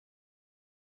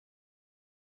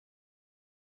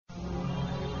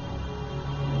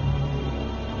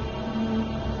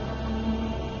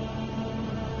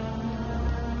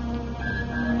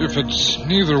If it's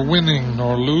neither winning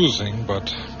nor losing, but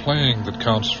playing that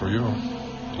counts for you,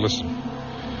 listen.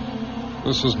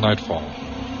 This is Nightfall.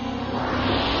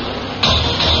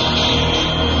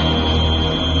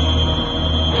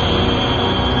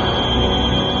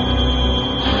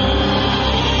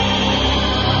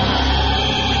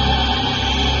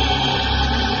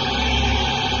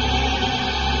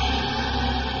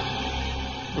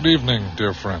 Good evening,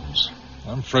 dear friends.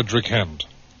 I'm Frederick Hend,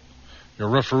 your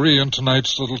referee in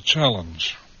tonight's little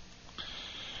challenge.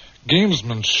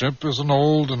 Gamesmanship is an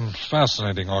old and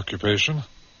fascinating occupation,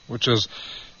 which has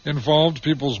involved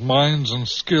people's minds and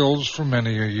skills for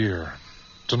many a year.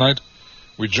 Tonight,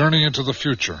 we journey into the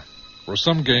future, where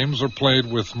some games are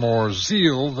played with more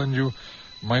zeal than you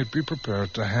might be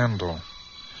prepared to handle.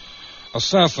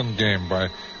 Assassin Game by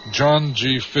John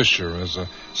G. Fisher is a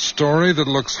story that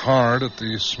looks hard at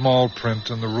the small print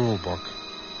in the rule book.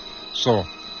 So,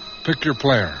 pick your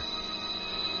player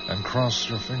and cross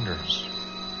your fingers.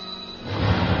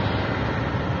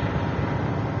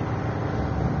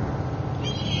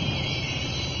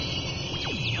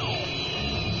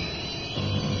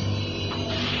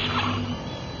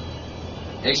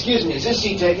 Excuse me, is this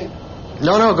seat taken?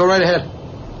 No, go right ahead.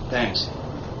 Thanks.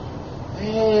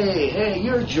 Hey,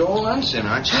 you're Joel Unson,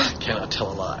 aren't you? Cannot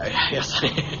tell a lie. Yes, I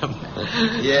am.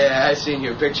 Yeah, I seen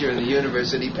your picture in the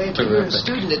university paper. Terrific. You're a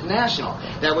student at National.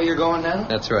 That where you're going now?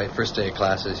 That's right. First day of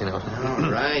classes, you know. All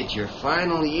right, your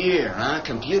final year, huh?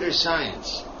 Computer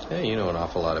science. Hey, you know an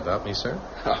awful lot about me, sir.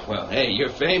 Oh, well, hey, you're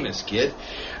famous, kid.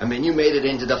 I mean, you made it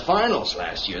into the finals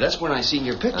last year. That's when I seen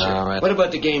your picture. All right. What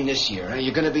about the game this year? Are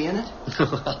you going to be in it?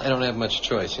 I don't have much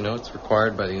choice, you know. It's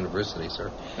required by the university,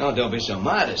 sir. Oh, don't be so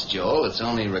modest, Joel. It's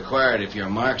only required if your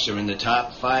marks are in the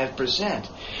top 5%.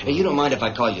 Hey, you don't mind if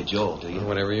I call you Joel, do you?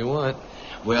 Whatever you want.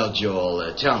 Well,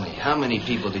 Joel, tell me, how many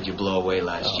people did you blow away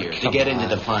last year? To get into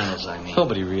the finals, I mean.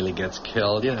 Nobody really gets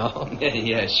killed, you know.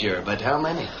 Yeah, sure, but how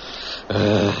many?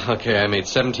 Okay, I made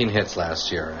 17 hits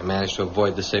last year. I managed to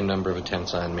avoid the same number of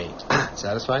attempts on me.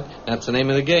 Satisfied? That's the name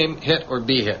of the game. Hit or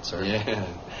be hit, sir. Yeah,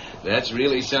 that's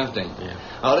really something. Yeah.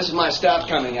 Oh, this is my stop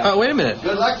coming up. Oh, wait a minute.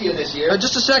 Good luck to you this year.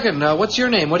 Just a second. What's your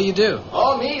name? What do you do?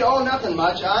 Oh, me? Oh, nothing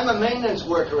much. I'm a maintenance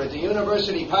worker at the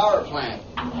university power plant.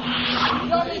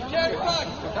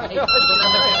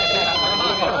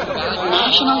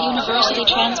 National University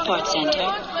Transport Center.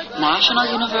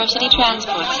 National University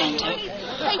Transport Center.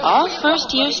 All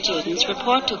first-year students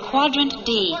report to Quadrant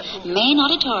D, Main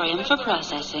Auditorium for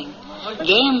processing.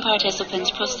 Game participants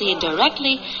proceed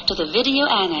directly to the video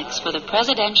annex for the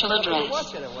presidential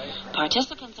address.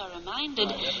 Participants are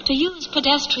reminded to use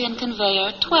pedestrian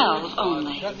conveyor 12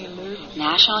 only.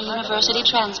 National University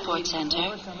Transport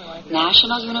Center.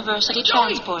 National University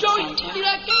Transport Center.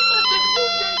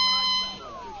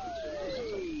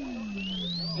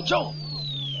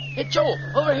 Hey, Joel,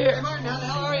 over here. Hey, Martin, how the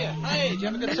hell are you? Hey, did you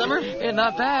have a good summer? Yeah,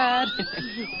 not bad.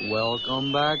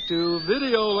 Welcome back to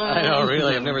Videoland. I know,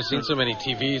 really. I've never seen so many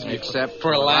TVs Except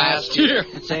for last year.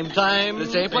 Same time, the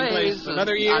same place.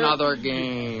 Another year. Another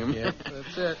game. Yeah,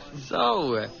 that's it.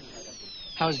 So,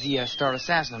 how's the Star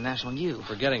Assassin of National U?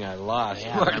 Forgetting I lost.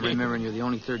 Yeah, I remember you're the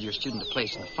only third-year student to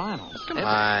place in the finals. Come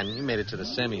on, you made it to the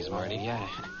semis, Marty. Yeah.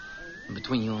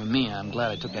 Between you and me, I'm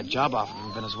glad I took that job offer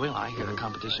from Venezuela. I hear the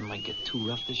competition might get too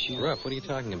rough this year. Rough? What are you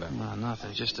talking about? No,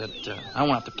 nothing. Just that I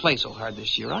won't have to play so hard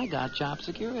this year. I got job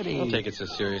security. Don't take it so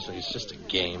seriously. It's just a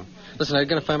game. Listen, I'm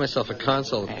going to find myself a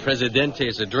consul with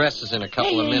Presidente's addresses in a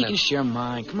couple of minutes. You can share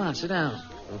mine. Come on, sit down.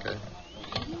 Okay.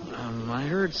 I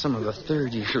heard some of the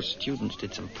third-year students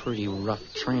did some pretty rough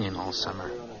training all summer.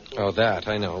 Oh, that.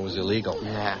 I know. It was illegal.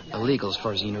 Yeah, illegal as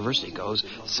far as the university goes.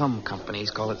 Some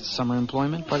companies call it summer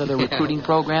employment. Part of their recruiting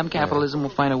program. Capitalism will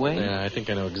find a way. Yeah, I think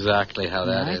I know exactly how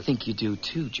that is. I think you do,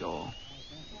 too, Joel.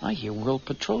 I hear World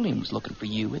Petroleum was looking for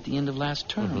you at the end of last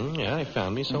term. Mm-hmm. Yeah, they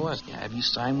found me. So what? Yeah, have you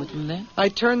signed with them then? I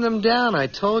turned them down. I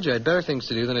told you I had better things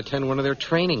to do than attend one of their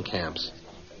training camps.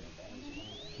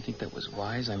 You think that was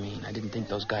wise? I mean, I didn't think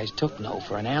those guys took no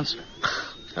for an answer.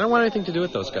 I don't want anything to do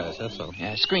with those guys, that's all.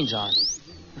 Yeah, screen's on.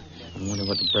 I wonder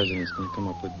what the president's going to come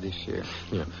up with this year.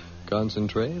 Yeah.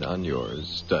 Concentrate on your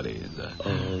studies. A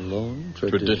long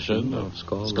tradition of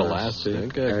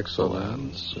scholastic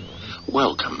excellence.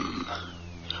 Welcome.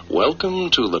 Welcome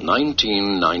to the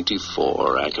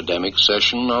 1994 academic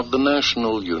session of the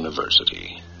National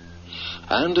University.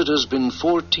 And it has been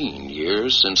 14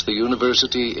 years since the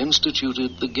university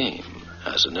instituted the game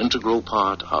as an integral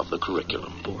part of the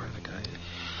curriculum.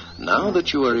 Now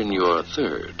that you are in your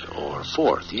 3rd or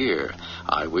 4th year,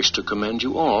 I wish to commend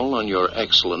you all on your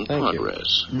excellent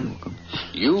progress.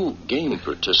 You game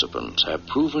participants have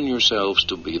proven yourselves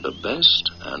to be the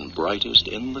best and brightest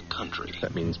in the country.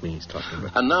 That means me he's talking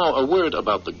about. And now a word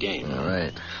about the game. All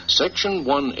right. Section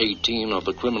 118 of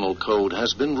the Criminal Code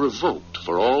has been revoked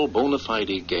for all bona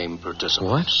fide game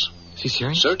participants. What? Is he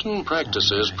serious? Certain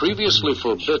practices previously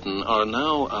forbidden are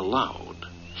now allowed.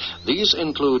 These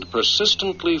include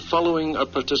persistently following a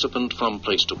participant from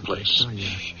place to place,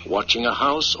 watching a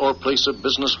house or place of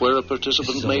business where a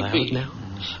participant may be,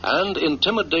 and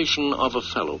intimidation of a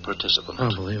fellow participant. I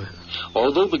don't believe it.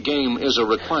 Although the game is a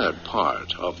required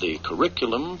part of the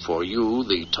curriculum for you,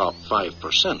 the top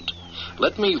 5%,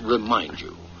 let me remind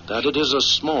you that it is a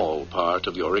small part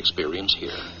of your experience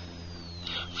here.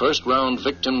 First-round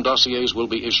victim dossiers will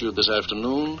be issued this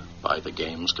afternoon by the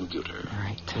game's computer. All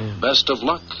right. Best of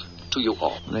luck to you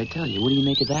all. What I tell you, what do you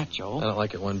make of that, Joel? I don't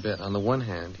like it one bit. On the one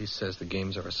hand, he says the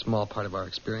games are a small part of our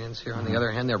experience here. On the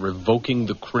other hand, they're revoking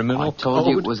the criminal I told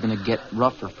code. you it was going to get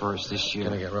rougher for us this year. It's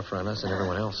going to get rougher on us and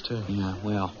everyone else, too. Yeah,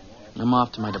 well, I'm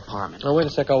off to my department. Oh, wait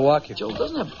a sec. I'll walk you. Joel,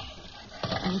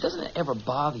 doesn't it ever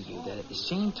bother you that at the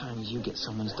same time as you get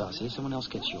someone's dossier, someone else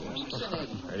gets yours?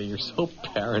 Artie, you're so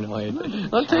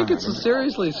paranoid. Don't take it so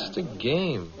seriously. It's just a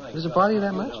game. Does it bother you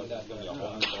that much?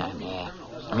 Nah.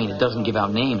 I mean, it doesn't give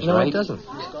out names, No, right? it doesn't.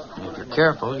 And if you're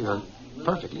careful, you're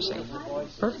perfectly safe.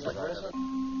 Perfectly.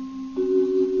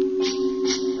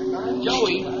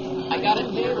 Joey, I got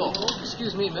a table.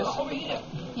 Excuse me, miss.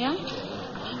 Yeah?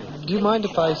 Do you mind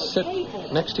if I sit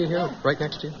next to you here, right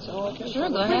next to you? Sure,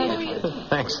 go ahead.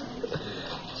 Thanks.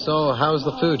 So, how's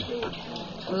the food?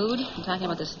 Food? You talking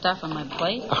about the stuff on my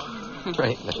plate?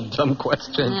 Right, dumb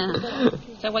question. Yeah.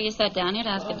 Is that why you sat down here to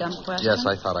ask a dumb question? Yes,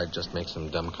 I thought I'd just make some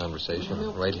dumb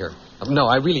conversation right here. No,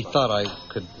 I really thought I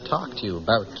could talk to you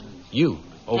about you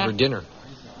over dinner.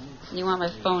 You want my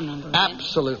phone number, right?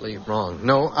 Absolutely wrong.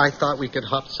 No, I thought we could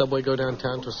hop subway, go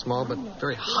downtown to a small but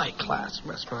very high-class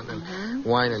restaurant and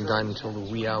wine and dine until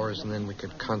the wee hours, and then we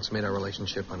could consummate our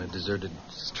relationship on a deserted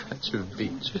stretch of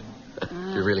beach. If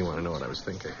you really want to know what I was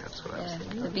thinking, that's what I was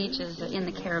thinking. The beach is in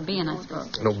the Caribbean, I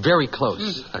suppose. No, very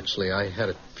close, actually. I had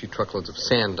a few truckloads of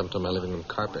sand dumped on my living room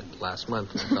carpet last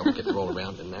month, and I thought we could roll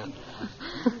around in that.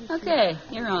 Okay,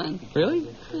 you're on. Really?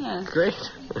 Yeah. Great.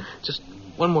 Just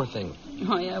one more thing.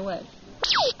 Oh, yeah, what?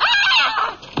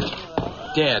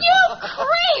 Dad. You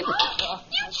creep!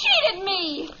 You cheated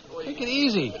me! Take it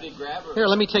easy. Here,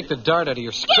 let me take the dart out of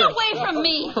your skirt. Get away from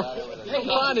me! Come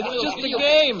on, it's just a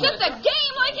game. Just a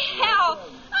game like hell!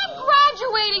 I'm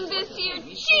graduating this year.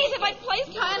 Jeez, if I'd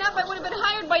placed high enough, I would have been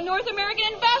hired by North American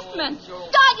Investments.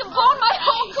 God, you've blown my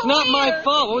whole career! It's not my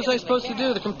fault. What was I supposed to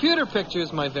do? The computer picture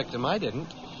is my victim. I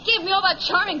didn't. Gave me all that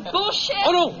charming bullshit.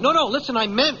 Oh, no. Listen, I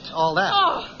meant all that.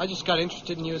 Oh. I just got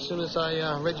interested in you as soon as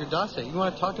I read your dossier. You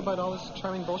want to talk about all this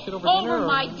charming bullshit over dinner? Over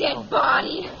my dead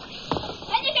body.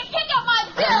 And you can pick up my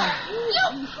bill.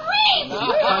 You creep!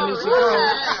 Time is go.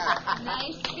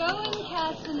 Nice going,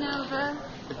 Casanova.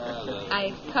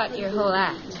 I caught your whole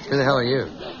act. Who the hell are you?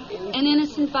 An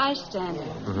innocent bystander.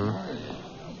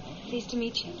 Mm-hmm. Pleased to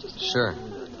meet you. Sure.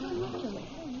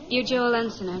 You're Joel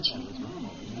Ensign, aren't you?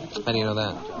 How do you know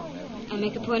that? I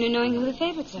make a point of knowing who the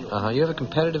favorites are. Uh-huh. You have a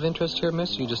competitive interest here,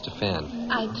 miss, or you just a fan?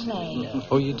 I play.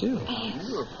 Oh, you do?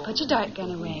 Yes. Put your dart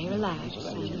gun away. Relax.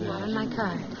 I'm not on my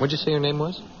card. What'd you say your name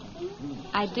was?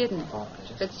 I didn't.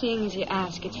 But seeing as you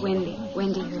ask, it's Wendy.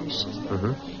 Wendy Hirsch.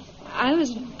 Mm-hmm. I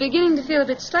was beginning to feel a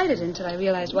bit slighted until I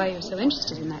realized why you were so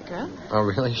interested in that girl. Oh,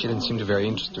 really? She didn't seem to be very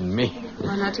interested in me.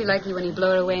 Well, not too likely when you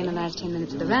blow her away in the last 10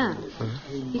 minutes of the round.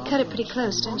 Mm-hmm. You cut it pretty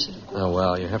close, don't you? Oh,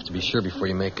 well, you have to be sure before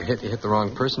you make a hit. You hit the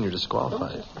wrong person, you're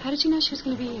disqualified. How did you know she was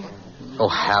going to be here? Oh,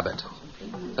 habit.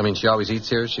 I mean, she always eats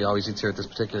here. She always eats here at this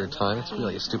particular time. It's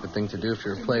really a stupid thing to do if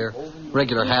you're a player.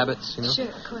 Regular habits, you know? Sure,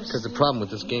 of course. Because the problem with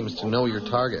this game is to know your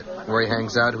target, where he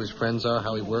hangs out, who his friends are,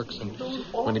 how he works, and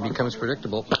when he becomes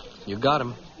predictable, you got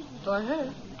him. Or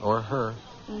her. Or her.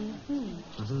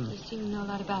 Mm-hmm. Mm-hmm. You seem to know a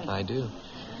lot about it. I do.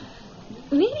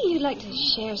 Maybe you'd like to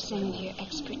share some of your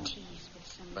expertise with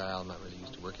someone. Well, I'm not really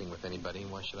used to working with anybody,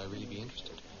 and why should I really be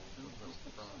interested?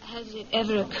 Has it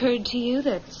ever occurred to you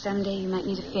that someday you might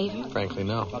need a favor? Frankly,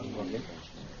 no.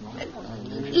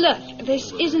 Look,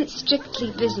 this isn't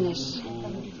strictly business.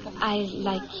 I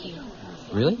like you.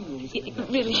 Really?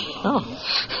 Really.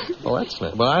 Oh. Well, that's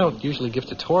nice. Well, I don't usually give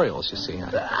tutorials, you see.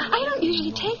 I don't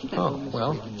usually take them. Oh,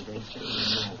 well.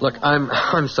 Look,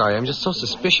 I'm sorry. I'm just so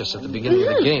suspicious at the beginning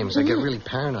of the games. I get really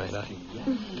paranoid. I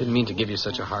didn't mean to give you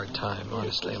such a hard time,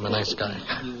 honestly. I'm a nice guy.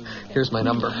 Here's my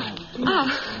number.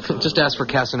 Just ask for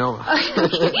Casanova.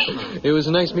 It was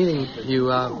a nice meeting you,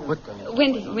 what?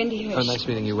 Wendy Hirsch. Oh, nice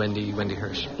meeting you, Wendy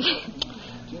Hirsch.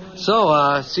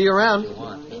 So, see you around.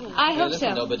 I hope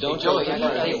so. No, but don't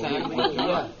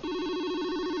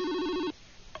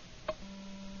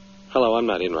Hello, I'm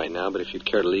not in right now, but if you'd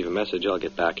care to leave a message, I'll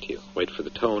get back to you. Wait for the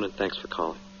tone, and thanks for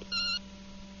calling.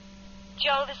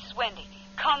 Joe, this is Wendy.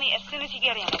 Call me as soon as you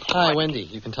get in. Hi, Wendy.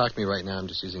 You can talk to me right now. I'm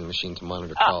just using the machine to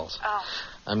monitor calls. Oh.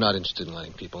 I'm not interested in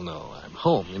letting people know I'm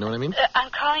home. You know what I mean?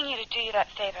 I'm calling you to do you that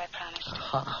favor I promised.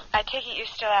 Aha. I take it you're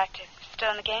still active.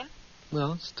 Still in the game?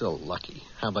 Well, still lucky.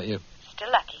 How about you? Still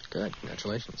lucky. Good.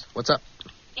 Congratulations. What's up?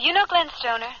 You know Glenn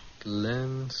Stoner?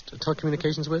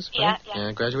 Telecommunications whiz? Yeah, right?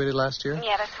 yeah. Graduated last year?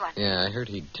 Yeah, that's the one. Yeah, I heard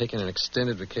he'd taken an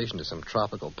extended vacation to some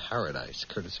tropical paradise,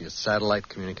 courtesy of satellite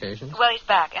communications. Well, he's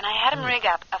back, and I had him rig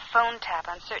up a phone tap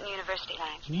on certain university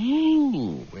lines.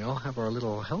 Ooh, we all have our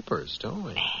little helpers, don't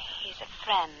we? He's a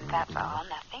friend, that's all.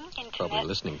 Nothing internet. Probably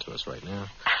listening to us right now.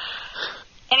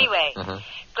 Anyway,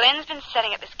 Glenn's been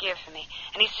setting up this gear for me,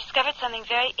 and he's discovered something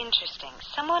very interesting.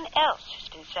 Someone else has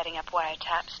been setting up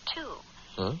wiretaps, too.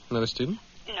 Huh? Another student?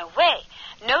 No way.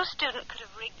 No student could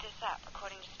have rigged this up,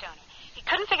 according to Stoner. He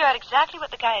couldn't figure out exactly what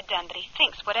the guy had done, but he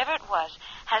thinks whatever it was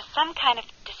has some kind of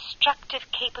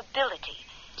destructive capability.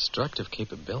 Destructive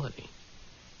capability?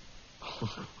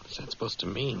 What's that supposed to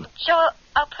mean? So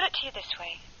I'll put it to you this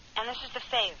way, and this is the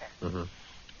favor.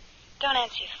 Don't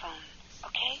answer your phone,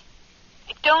 okay?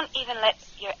 Don't even let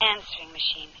your answering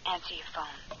machine answer your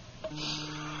phone.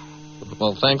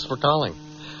 Well, thanks for calling.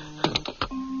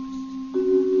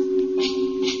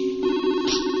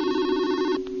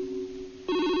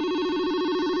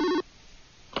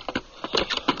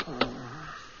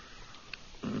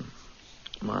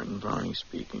 Martin Varney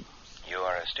speaking. You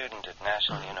are a student at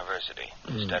National University.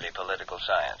 You study political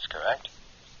science, correct?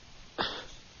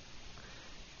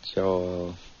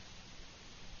 So,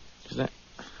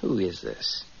 who is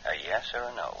this? A yes or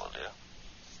a no will do.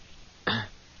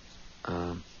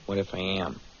 What if I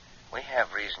am? We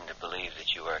have reason to believe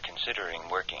that you are considering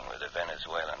working with the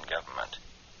Venezuelan government.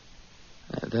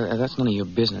 That's none of your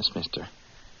business, mister.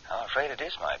 I'm afraid it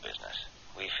is my business.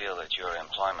 We feel that your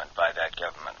employment by that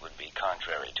government would be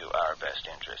contrary to our best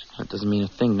interests. That doesn't mean a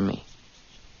thing to me.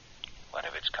 What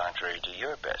if it's contrary to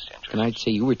your best interests? And I'd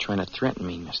say you were trying to threaten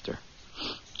me, mister.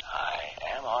 I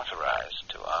am authorized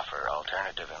to offer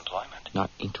alternative employment. Not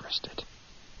interested.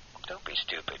 Don't be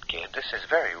stupid, kid. This is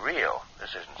very real.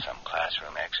 This isn't some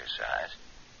classroom exercise.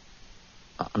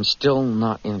 I'm still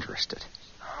not interested.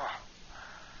 Oh.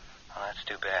 Well, that's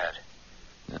too bad.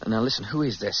 Now listen, who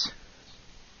is this?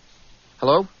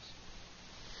 Hello?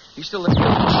 You still listening?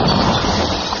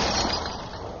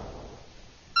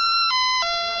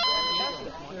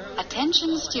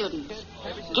 Attention students.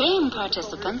 Game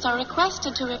participants are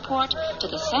requested to report to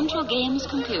the Central Games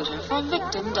computer for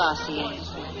victim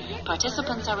dossiers.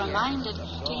 Participants are reminded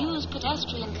to use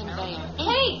pedestrian conveyor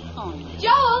A only.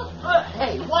 Joel!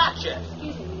 Hey, watch it!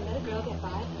 Excuse me, will you let a girl get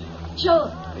by? Joel!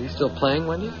 Are you still playing,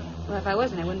 Wendy? Well, if I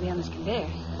wasn't, I wouldn't be on this conveyor.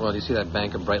 Well, do you see that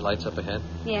bank of bright lights up ahead?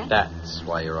 Yeah? That's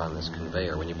why you're on this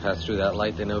conveyor. When you pass through that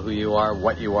light, they know who you are,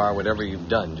 what you are, whatever you've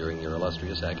done during your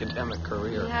illustrious academic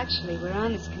career. Well, actually, we're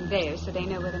on this conveyor, so they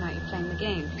know whether or not you're playing the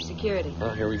game for security.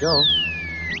 Well, here we go.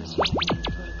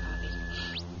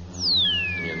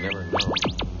 You never know.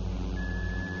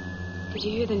 Did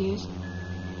you hear the news?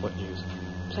 What news?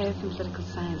 Player from political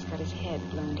science got his head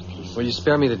blown to pieces. Well, you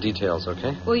spare me the details,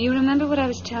 okay? Well, you remember what I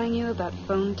was telling you about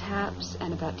phone taps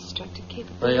and about destructive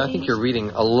capabilities? Well, I think you're reading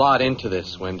a lot into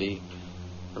this, Wendy.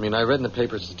 I mean, I read in the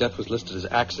papers his death was listed as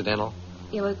accidental.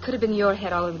 Yeah, well, it could have been your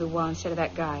head all over the wall instead of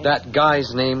that guy. That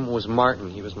guy's name was Martin.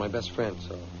 He was my best friend,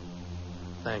 so...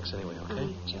 Thanks anyway,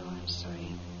 okay? Joe, I'm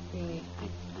sorry. Really, I'm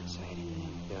sorry I didn't know.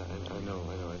 Yeah, I know.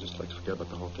 I'd just like to forget about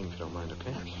the whole thing if you don't mind,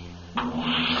 okay? Okay.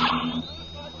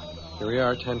 Here we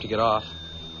are, time to get off.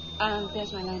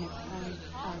 There's my lineup.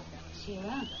 I'll see you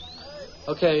around.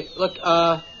 Okay, look,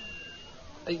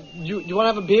 you want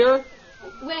to have a beer?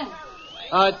 When?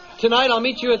 Tonight I'll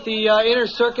meet you at the inner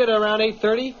circuit around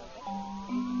 8:30.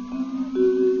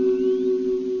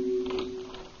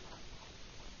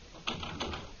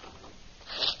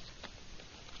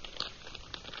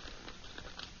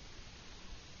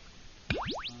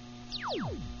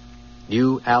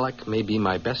 You, Alec, may be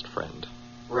my best friend.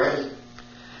 Right.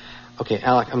 Okay,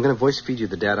 Alec, I'm going to voice feed you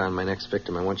the data on my next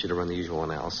victim. I want you to run the usual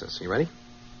analysis. You ready?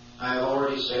 I've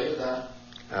already saved that.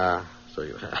 So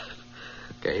you have.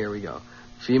 Okay, here we go.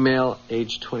 Female,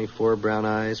 age 24, brown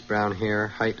eyes, brown hair,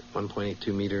 height 1.82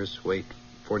 meters, weight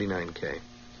 49K.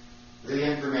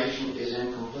 The information is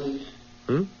incomplete.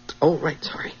 Oh, right,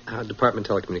 sorry. Department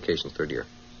Telecommunications, third year.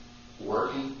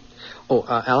 Working? Oh,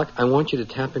 Alec, I want you to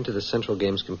tap into the Central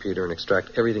Games computer and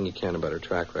extract everything you can about her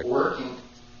track record. Working.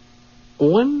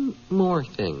 One more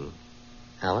thing,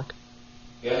 Alec.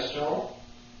 Yes, Joel?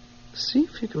 See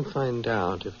if you can find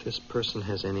out if this person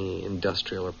has any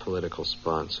industrial or political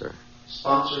sponsor.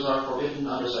 Sponsors are forbidden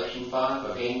under Section 5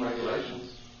 of game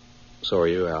regulations. So are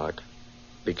you, Alec.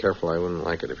 Be careful. I wouldn't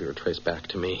like it if you were traced back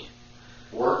to me.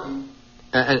 Working.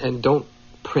 And don't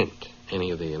print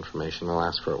any of the information. I'll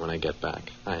ask for it when I get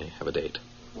back. I have a date.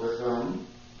 With whom?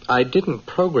 I didn't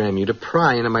program you to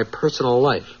pry into my personal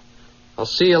life. I'll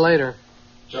see you later.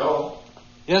 Joel?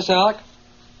 Yes, Alec?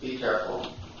 Be careful.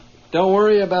 Don't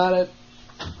worry about it.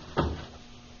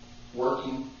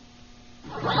 Working.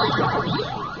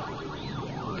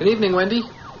 Good evening, Wendy.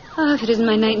 Oh, if it isn't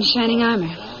my knight in shining armor.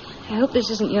 I hope this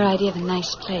isn't your idea of a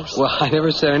nice place. Well, I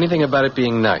never said anything about it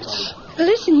being nice.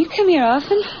 Listen, you come here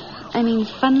often. I mean,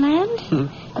 Funland?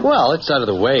 Well, it's out of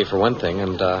the way, for one thing,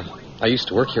 and I used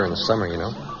to work here in the summer, you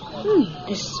know.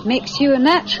 This makes you a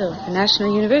natural for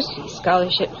National University.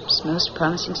 Scholarships, most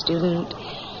promising student.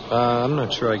 I'm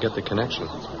not sure I get the connection.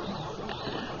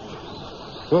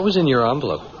 What was in your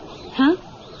envelope? Huh?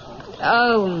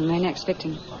 Oh, my next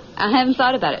victim. I haven't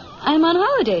thought about it. I'm on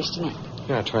holidays tonight.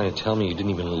 You're not trying to tell me you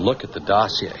didn't even look at the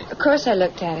dossier. Of course I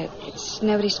looked at it. It's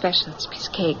nobody special. It's a piece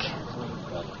of cake.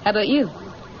 How about you?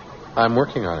 I'm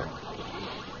working on it.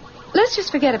 Let's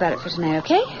just forget about it for tonight,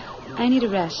 okay? I need a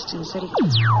rest, and so do you.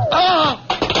 Oh!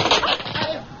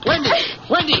 Wendy!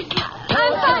 Wendy!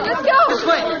 I'm fine. Let's go. This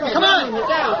way. Come on.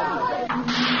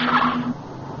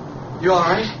 You all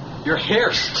right? Your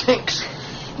hair stinks.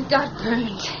 You got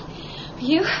burned.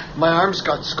 You? My arms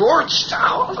got scorched.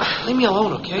 Ow. Leave me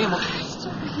alone, okay? I'm okay.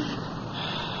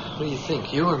 What do you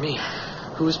think, you or me?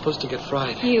 Who was supposed to get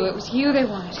fried? You. It was you they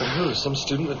wanted. But who? Some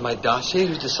student with my dossier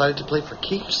who decided to play for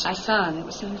keeps? I saw him. It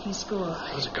was someone from school.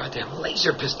 It was a goddamn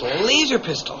laser pistol. A laser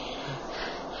pistol.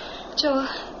 Joel,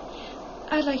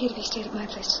 I'd like you to be stayed at my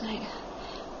place tonight.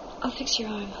 I'll fix your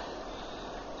arm.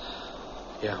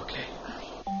 Yeah, okay.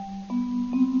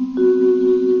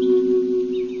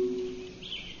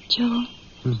 Joel?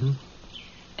 Mm-hmm.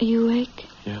 Are you awake?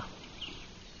 Yeah.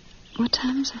 What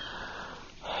time is it?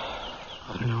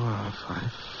 I don't know,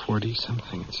 5:40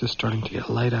 something. It's just starting to get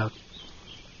light out.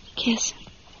 Kiss.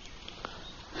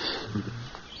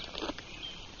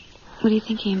 What are you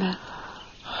thinking about?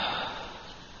 I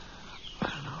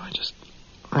don't know,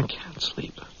 I can't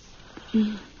sleep.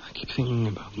 I keep thinking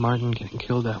about Martin getting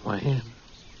killed that way, and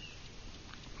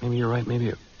maybe you're right, maybe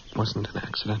it wasn't an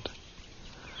accident.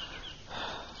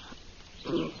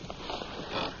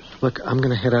 Look, I'm going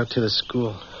to head out to the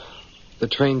school. The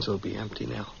trains will be empty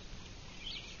now.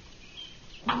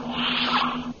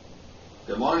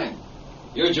 Good morning.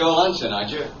 You're Joel Unson,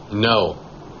 aren't you? No.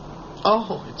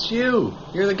 Oh, it's you.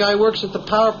 You're the guy who works at the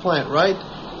power plant, right?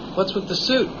 What's with the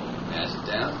suit? May I sit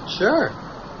down? Sure.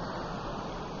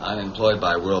 I'm employed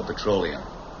by World Petroleum.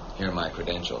 Here are my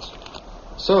credentials.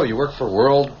 So, you work for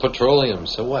World Petroleum,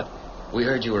 so what? We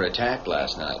heard you were attacked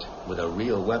last night with a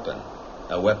real weapon.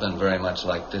 A weapon very much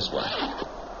like this one.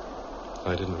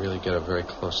 I didn't really get a very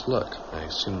close look. I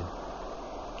assume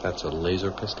that's a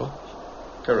laser pistol?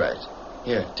 Correct.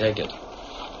 Here, take it.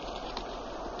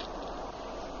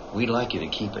 We'd like you to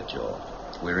keep it, Joel.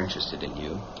 We're interested in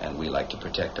you, and we like to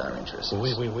protect our interests. Well,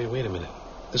 wait a minute.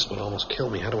 This would almost kill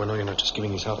me. How do I know you're not just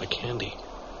giving these out like candy?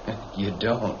 You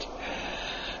don't.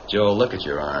 Joel, look at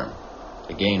your arm.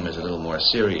 The game is a little more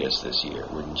serious this year,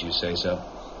 wouldn't you say so?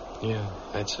 Yeah,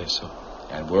 I'd say so.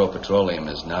 And World Petroleum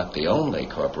is not the only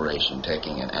corporation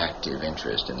taking an active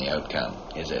interest in the outcome,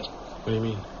 is it? What do you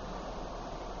mean?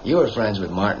 You were friends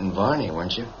with Martin Varney,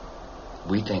 weren't you?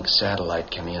 We think satellite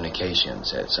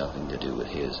communications had something to do with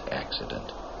his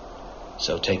accident.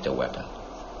 So take the weapon.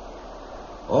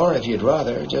 Or if you'd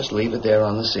rather, just leave it there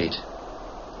on the seat.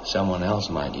 Someone else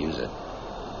might use it.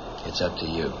 It's up to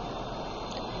you.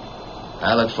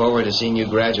 I look forward to seeing you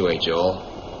graduate, Joel.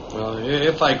 Well,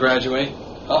 if I graduate.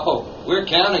 Oh, we're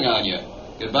counting on you.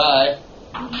 Goodbye.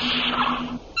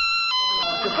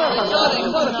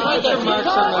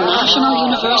 National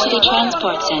University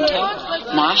Transport Center.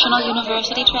 National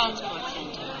University Transport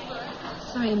Center.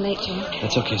 Sorry I'm late, Joel.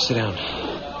 That's okay. Sit down.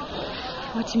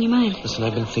 What's in your mind? Listen,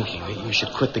 I've been thinking that you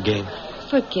should quit the game.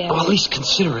 Forget Oh, it. at least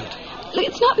consider it. Look,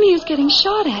 it's not me who's getting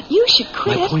shot at. You should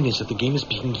quit. My point is that the game is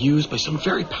being used by some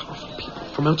very powerful people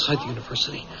from outside the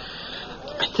university.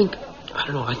 I think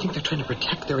they're trying to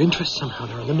protect their interests somehow.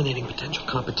 They're eliminating potential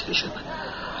competition.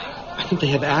 I think they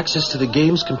have access to the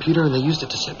game's computer and they used it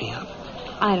to set me up.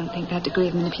 I don't think that degree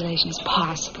of manipulation is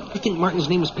possible. You think Martin's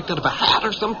name was picked out of a hat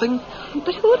or something?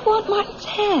 But who would want Martin's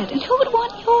head? And who would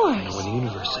want yours? When a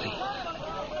university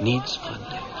needs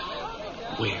funding,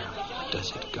 where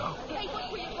does it go?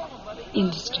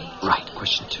 Industry. Right.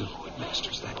 Question 2. Who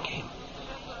administers that game?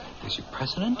 There's your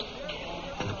president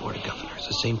and the board of governors,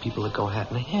 the same people that go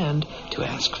hat in hand to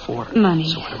ask for money.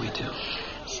 So what do we do?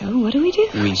 So what do we do?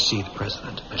 We see the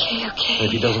president. Okay. And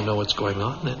if he doesn't know what's going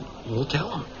on, then we'll tell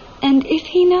him. And if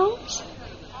he knows?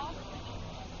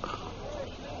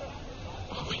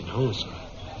 If he knows,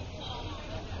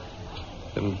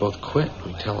 then we both quit.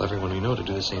 We tell everyone we know to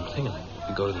do the same thing, and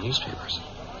we go to the newspapers.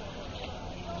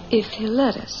 If he'll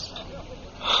let us.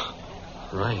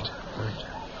 Right.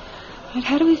 But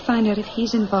how do we find out if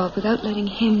he's involved without letting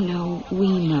him know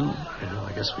we know?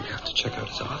 I guess we have to check out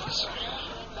his office.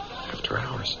 After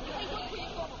hours.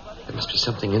 There must be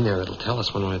something in there that'll tell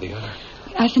us one way or the other.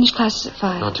 I finish classes at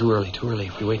 5. Not too early.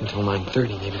 If we wait until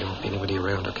 9:30, maybe there won't be anybody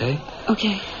around, okay?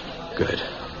 Okay. Good.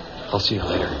 I'll see you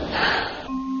later.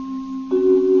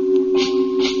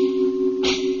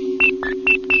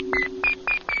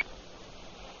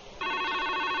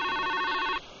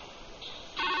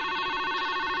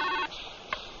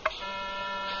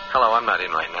 Hello, I'm not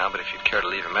in right now, but if you'd care to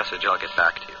leave a message, I'll get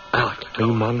back to you. Alec, are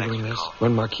you monitoring this?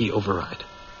 Run marquee override.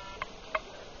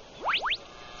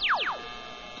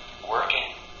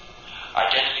 Working.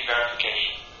 Identity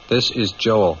verification. This is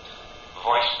Joel.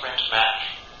 Voice print match.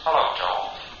 Hello,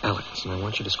 Joel. Alec, listen, I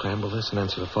want you to scramble this and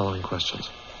answer the following questions.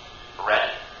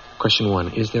 Ready. Question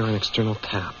 1. Is there an external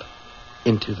tap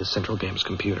into the Central Games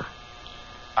computer?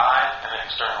 I am an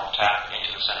external tap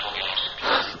into the Central Games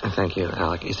computer. Thank you,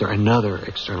 Alec. Is there another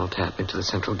external tap into the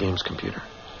Central Games computer?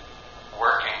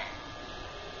 Working.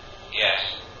 Yes.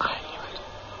 I knew it.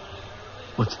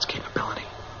 What's its capability?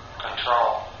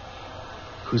 Control.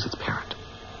 Who's its parent?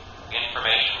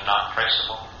 Information not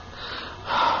traceable.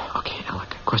 Okay,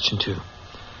 Alec. Question 2.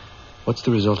 What's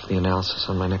the result of the analysis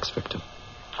on my next victim?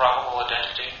 Probable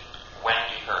identity,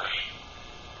 Wendy Hirsch.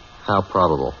 How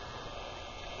probable?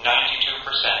 92%.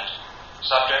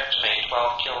 Subject made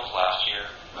 12 kills last year.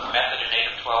 Method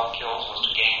innate of 12 kills was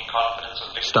to gain confidence of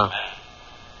victim Stop. men.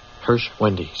 Hirsch,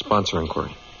 Wendy, sponsor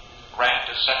inquiry. Ranked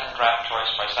as second draft choice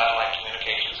by Satellite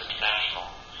Communications International.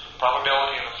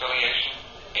 Probability of affiliation,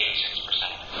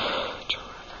 86%.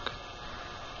 Terrific.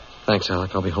 Thanks,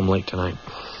 Alec. I'll be home late tonight.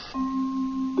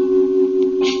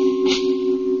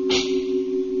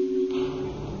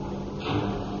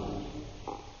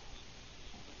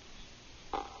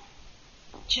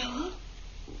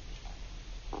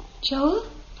 Joel?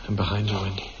 I'm behind you,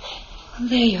 Wendy. Well,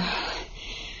 there you are.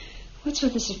 What's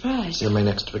with the surprise? You're my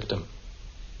next victim.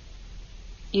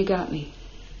 You got me.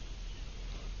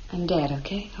 I'm dead,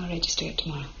 okay? I'll register it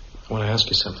tomorrow. I want to ask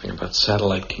you something about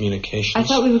satellite communications. I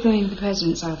thought we were going to the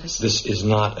president's office. This is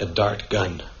not a dart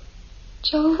gun.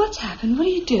 Joel, what's happened? What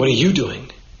are you doing? What are you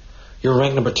doing? You're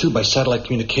ranked number 2 by Satellite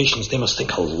Communications. They must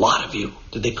think a lot of you.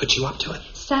 Did they put you up to it?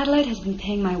 Satellite has been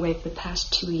paying my way for the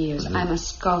past 2 years. Mm-hmm. I'm a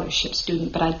scholarship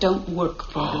student, but I don't work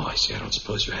for them. Oh, I see. I don't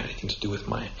suppose you had anything to do with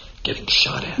my getting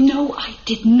shot at. No, I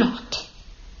did not.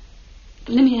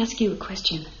 But let me ask you a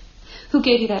question. Who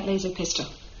gave you that laser pistol?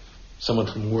 Someone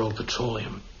from World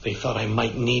Petroleum. They thought I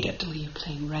might need it. Oh, you're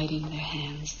playing right into their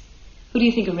hands. Who do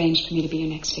you think arranged for me to be your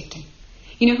next victim?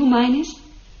 You know who mine is?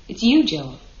 It's you,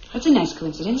 Joel. That's a nice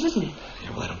coincidence, isn't it?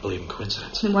 Yeah, well, I don't believe in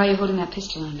coincidence. Then why are you holding that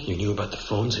pistol on me? You knew about the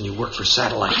phones and you worked for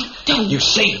Satellite. I don't. You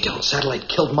say you don't. Satellite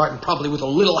killed Martin probably with a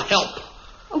little help.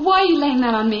 Why are you laying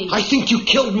that on me? I think you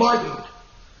killed Martin.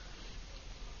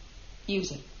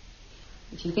 Use it.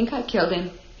 If you think I killed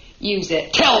him, use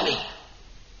it. Tell me.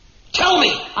 Tell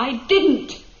me. I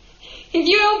didn't. If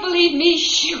you don't believe me,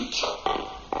 shoot.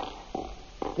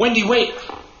 Wendy, wait.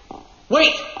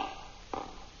 Wait.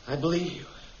 I believe you.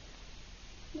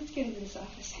 Let's get into this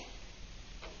office.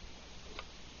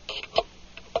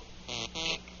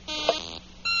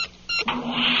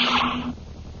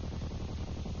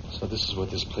 So this is what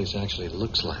this place actually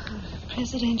looks like. A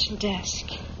presidential desk.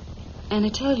 And a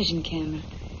television camera.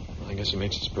 Well, I guess he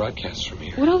makes his broadcasts from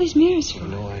here. What are all these mirrors I for? have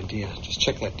no idea. Just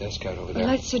check that desk out over there. The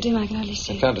light's so dim I can hardly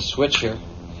see. I found a switch here.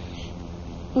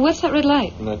 What's that red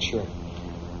light? I'm not sure.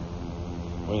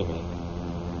 Wait a minute.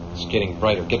 It's getting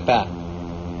brighter. Get back.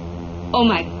 Oh,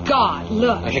 my God,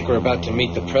 look. I think we're about to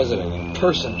meet the president in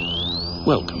person.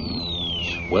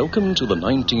 Welcome. Welcome to the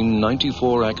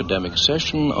 1994 academic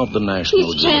session of the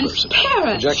National He's University.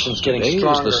 transparent. Projection's getting Today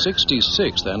stronger. is the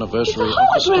 66th anniversary It's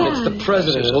of a the hologram. start. It's the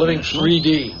president in living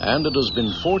 3D. And it has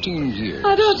been 14 years.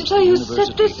 I don't have to since tell the you who set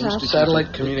University this up. instituted Satellite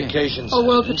the communications. Or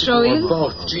World Or Petroleum.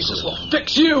 both. Jesus will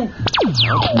fix you.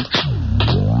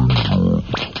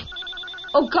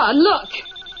 Oh, God, look.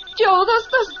 Joel,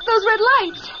 those red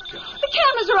lights. The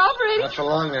cameras are operating. Not for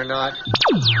long, they're not.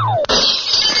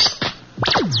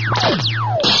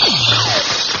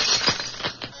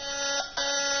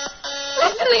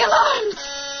 Listen to the alarms.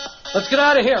 Let's get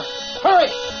out of here. Hurry.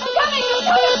 I'm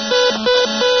coming.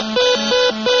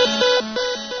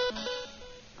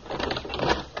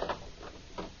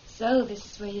 So, this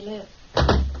is where you live.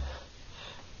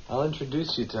 I'll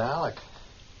introduce you to Alec.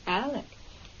 Alec,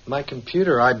 My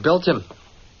computer, I built him.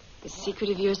 the secret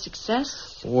of your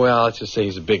success? Well, let's just say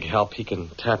he's a big help. He can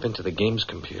tap into the game's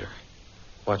computer.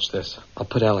 Watch this. I'll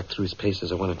put Alec through his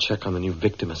paces. I want to check on the new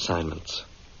victim assignments.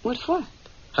 What for?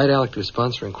 I had Alec do a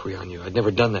sponsor inquiry on you. I'd never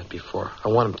done that before. I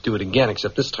want him to do it again,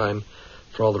 except this time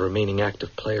for all the remaining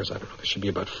active players. I don't know. There should be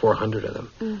about 400 of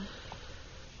them.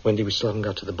 Wendy, we still haven't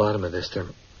got to the bottom of this.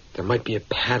 There might be a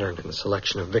pattern in the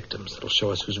selection of victims that'll show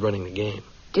us who's running the game.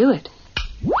 Do it.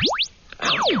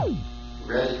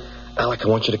 Ready? Alec, I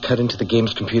want you to cut into the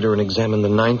game's computer and examine the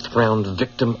 9th round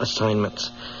victim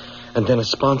assignments. And then a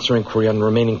sponsor inquiry on the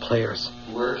remaining players.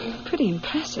 Working. Pretty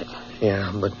impressive.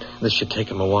 Yeah, but this should take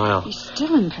him a while. He's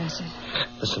still impressive.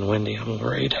 Listen, Wendy, I'm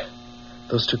worried.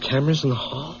 Those 2 cameras in the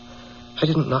hall, I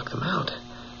didn't knock them out.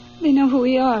 They know who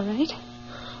we are, right?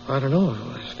 I don't know.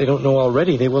 If they don't know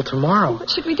already, they will tomorrow. What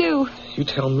should we do? You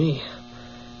tell me.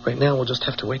 Right now, we'll just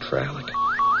have to wait for Alec.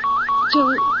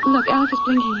 Joel, look, Alec is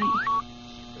blinking at you.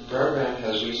 The program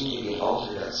has recently been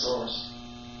altered at source.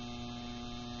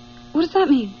 What does that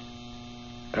mean?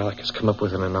 Alec has come up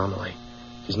with an anomaly.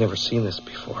 He's never seen this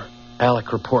before.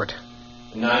 Alec, report.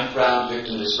 The 9th round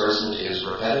victim disbursement is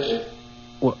repetitive.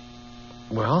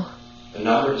 Well? The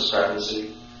number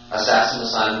discrepancy. Assassin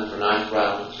assignment for 9th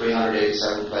round of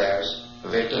 387 players. The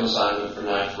victim assignment for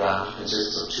 9th round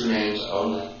consists of 2 names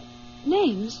only.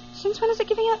 Names? Since when is it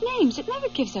giving out names? It never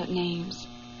gives out names.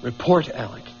 Report,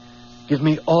 Alec. Give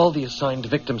me all the assigned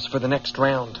victims for the next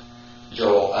round.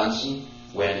 Joel Unson,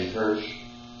 Wendy Hirsch.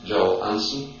 Joel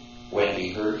Unson,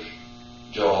 Wendy Hirsch.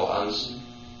 Joel Unson,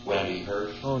 Wendy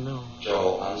Hirsch. Oh, no.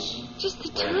 Joel Unson, Just the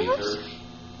 2 Wendy of us? Hirsch.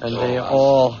 And Joel they Unson,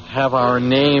 all have our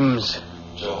names.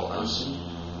 Joel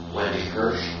Unson, Wendy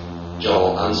Hirsch.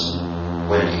 Joel Unson,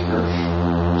 Wendy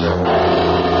Hirsch. Joel.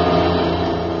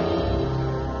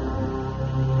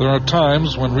 There are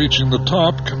times when reaching the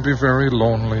top can be very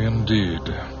lonely indeed.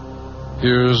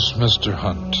 Here's Mr.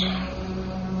 Hunt.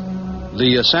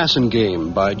 The Assassin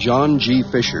Game by John G.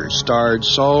 Fisher starred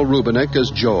Saul Rubinek as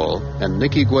Joel and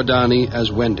Nikki Guadani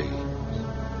as Wendy.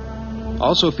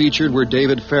 Also featured were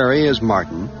David Ferry as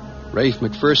Martin, Rafe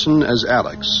McPherson as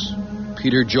Alex,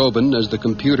 Peter Jobin as the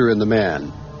computer and the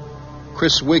man,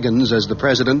 Chris Wiggins as the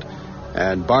president,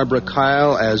 and Barbara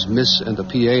Kyle as Miss and the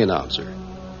PA announcer.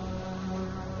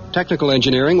 Technical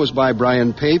engineering was by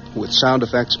Brian Pape with sound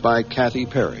effects by Kathy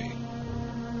Perry.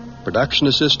 Production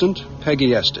assistant,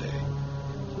 Peggy Este.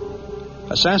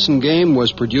 Assassin Game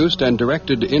was produced and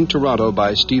directed in Toronto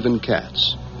by Stephen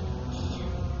Katz.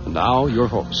 Now, your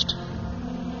host.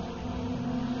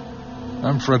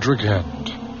 I'm Frederick Hend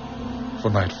for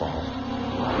Nightfall.